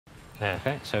There,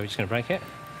 okay, so we're just going to break it.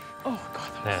 Oh,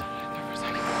 God, that was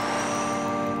there for a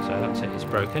second. So that's it, it's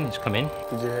broken, it's come in.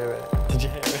 Did you hear it? Did you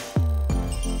hear it?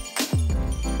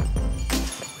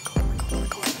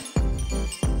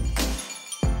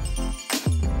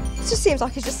 It just seems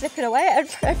like he's just slipping away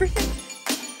at everything.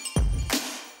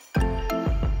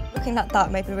 Looking at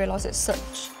that made me realise it's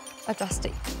such a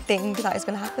drastic thing that is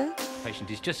going to happen. The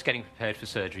patient is just getting prepared for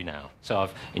surgery now. So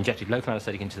I've injected local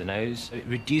anaesthetic into the nose. It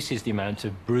reduces the amount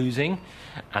of bruising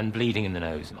and bleeding in the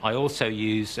nose. I also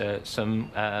use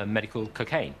some medical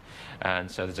cocaine. And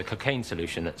so there's a cocaine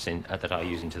solution that I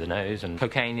use into the nose. And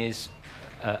cocaine is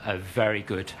a very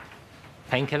good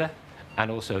painkiller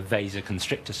and also a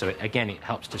vasoconstrictor. So again, it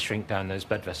helps to shrink down those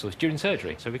blood vessels during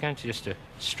surgery. So we're going to just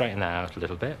straighten that out a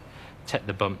little bit, take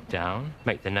the bump down,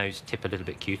 make the nose tip a little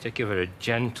bit cuter, give her a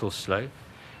gentle slope,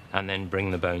 and then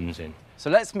bring the bones in. So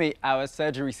let's meet our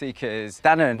surgery seekers.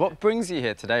 Dannon, what brings you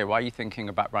here today? Why are you thinking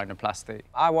about rhinoplasty?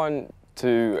 I want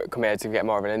to come here to get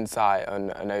more of an insight on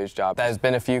a nose job. There's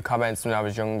been a few comments when I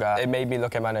was younger. It made me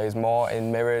look at my nose more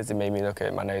in mirrors, it made me look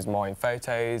at my nose more in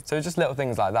photos. So just little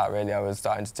things like that, really, I was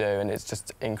starting to do, and it's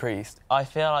just increased. I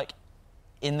feel like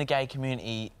in the gay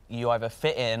community, you either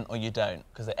fit in or you don't,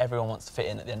 because everyone wants to fit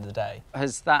in at the end of the day.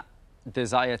 Has that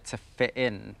desire to fit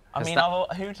in? I mean,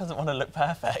 who doesn't want to look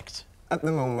perfect? At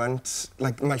the moment,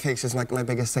 like, my face is, like, my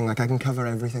biggest thing. Like, I can cover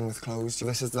everything with clothes.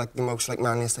 This is, like, the most, like,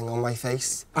 manliest thing on my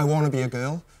face. I want to be a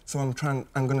girl, so I'm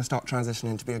going to start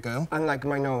transitioning to be a girl. And, like,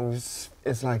 my nose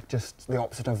is, like, just the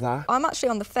opposite of that. I'm actually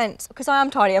on the fence, because I am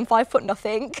tiny, I'm 5 foot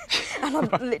nothing, and I'm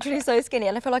literally so skinny,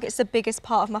 and I feel like it's the biggest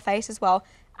part of my face as well.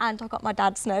 And I've got my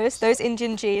dad's nose, those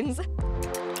Indian genes.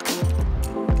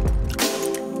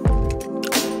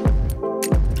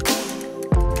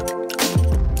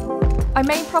 My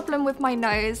main problem with my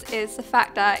nose is the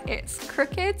fact that it's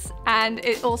crooked, and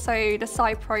it also, the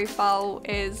side profile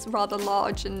is rather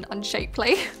large and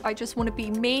unshapely. I just want to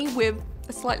be me with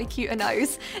a slightly cuter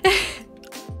nose. This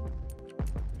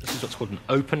is what's called an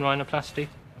open rhinoplasty,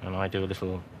 and I do a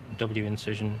little W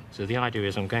incision. So the idea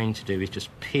is I'm going to do is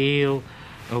just peel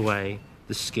away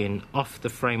the skin off the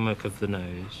framework of the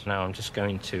nose. Now I'm just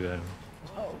going to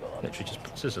literally just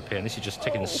put scissors up here, and this is just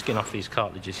taking the skin off these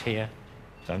cartilages here.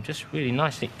 So I'm just really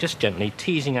nicely, just gently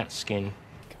teasing that skin.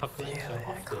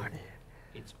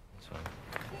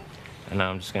 And now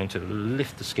I'm just going to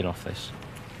lift the skin off this.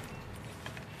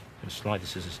 Just slide the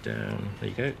scissors down. There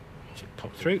you go. Just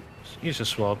pop through. Use a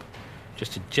swab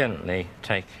just to gently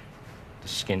take the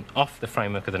skin off the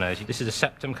framework of the nose. This is the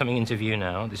septum coming into view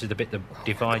now. This is the bit that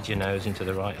divides your nose into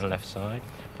the right and left side.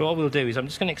 But what we'll do is I'm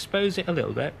just going to expose it a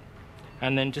little bit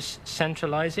and then just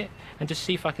centralise it and just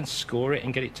see if I can score it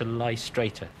and get it to lie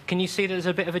straighter. Can you see there's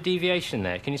a bit of a deviation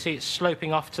there? Can you see it's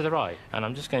sloping off to the right? And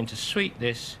I'm just going to sweep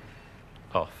this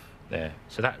off there.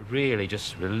 So that really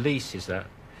just releases that.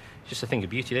 Just a thing of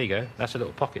beauty. There you go. That's a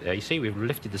little pocket there. You see we've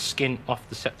lifted the skin off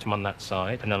the septum on that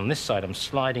side, and then on this side I'm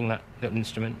sliding that little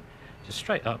instrument just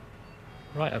straight up,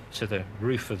 right up to the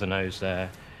roof of the nose there.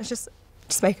 It's just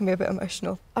making me a bit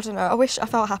emotional. I don't know, I wish I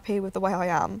felt happy with the way I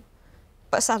am,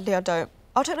 but sadly I don't.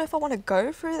 I don't know if I want to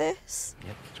go through this.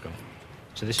 Yep, it's great.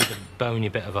 So this is a bony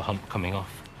bit of a hump coming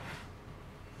off.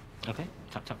 Okay,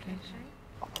 tap, tap, please.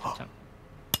 Tap, tap.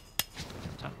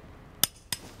 Tap, tap.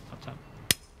 Tap, tap.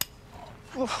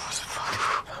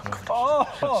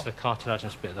 That's the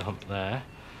cartilaginous bit of the hump there,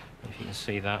 if you can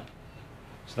see that.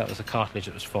 So that was the cartilage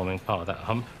that was forming part of that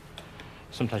hump.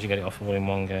 Sometimes you get it off all in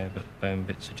one go, but the bone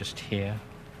bits are just here.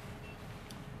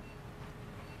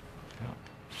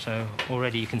 So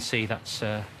already you can see that's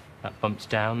that bump's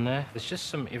down there. There's just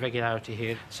some irregularity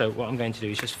here. So what I'm going to do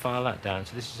is just file that down.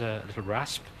 So this is a little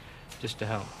rasp, just to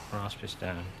help rasp this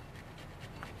down.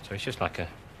 So it's just like a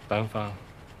bone file,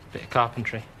 bit of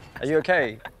carpentry. Are you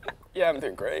okay? Yeah, I'm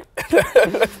doing great.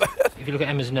 If you look at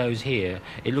Emma's nose here,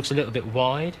 it looks a little bit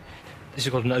wide. This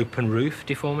is called an open roof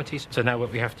deformity. So now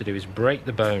what we have to do is break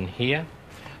the bone here.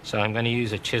 So I'm going to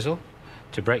use a chisel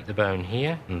to break the bone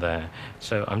here and there.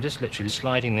 So I'm just literally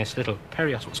sliding this little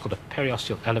what's called a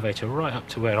periosteal elevator, right up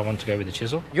to where I want to go with the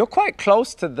chisel. You're quite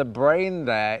close to the brain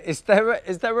there. Is there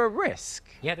a risk?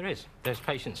 Yeah, there is. There's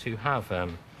patients who have,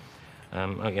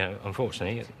 you know,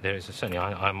 unfortunately, there is certainly.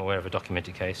 I'm aware of a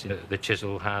documented case. The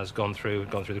chisel has gone through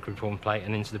the cruciform plate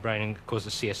and into the brain and caused the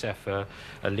CSF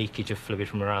a leakage of fluid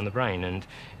from around the brain, and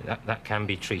that can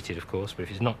be treated, of course. But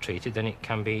if it's not treated, then it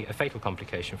can be a fatal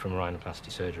complication from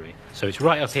rhinoplasty surgery. So it's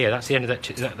right up here. That's the end of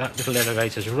that little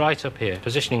elevator's right up here.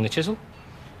 Positioning the chisel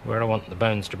where I want the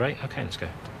bones to break. Okay, let's go.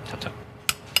 Tap tap,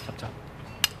 tap tap,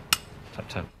 tap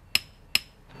tap.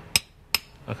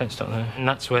 Okay, stop there. And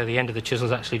that's where the end of the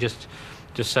chisel's actually just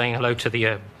just saying hello to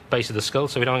the base of the skull,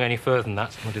 so we don't go any further than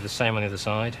that. We'll do the same on the other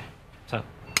side. Tap,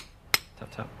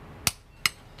 tap, tap.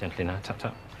 Gently now, tap,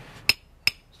 tap.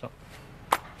 Stop.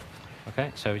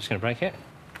 Okay, so we're just going to break it.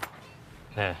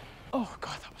 There. Oh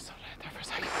God, that was so loud there for a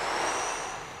second.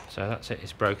 So that's it,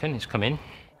 it's broken, it's come in.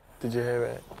 Did you hear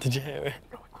it? Did you hear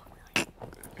it?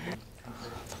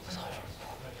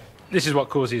 This is what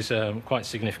causes quite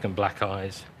significant black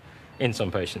eyes in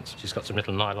some patients. She's got some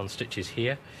little nylon stitches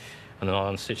here, and the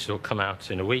nylon stitches will come out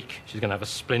in a week. She's going to have a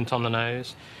splint on the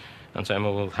nose, and so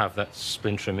Emma will have that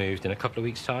splint removed in a couple of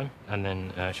weeks' time, and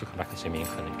then she'll come back and see me in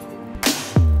clinic.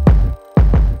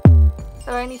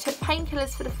 So I only took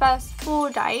painkillers for the first 4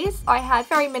 days. I had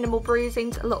very minimal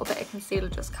bruising, a little bit of concealer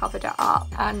just covered it up,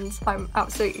 and I'm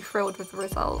absolutely thrilled with the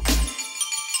result.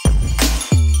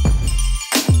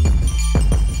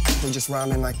 They just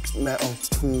ramming like metal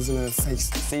tools in her face.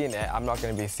 Seeing it, I'm not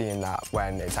going to be seeing that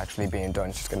when it's actually being done.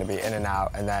 It's just going to be in and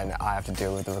out, and then I have to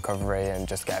deal with the recovery and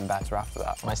just getting better after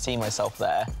that. When I see myself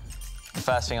there, the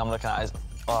first thing I'm looking at is,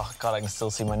 oh God, I can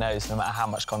still see my nose, no matter how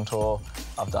much contour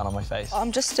I've done on my face.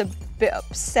 I'm just a bit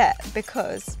upset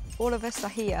because all of us are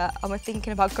here and we're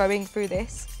thinking about going through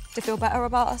this to feel better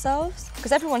about ourselves.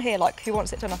 Because everyone here, like, who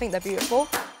wants it done, I think they're beautiful.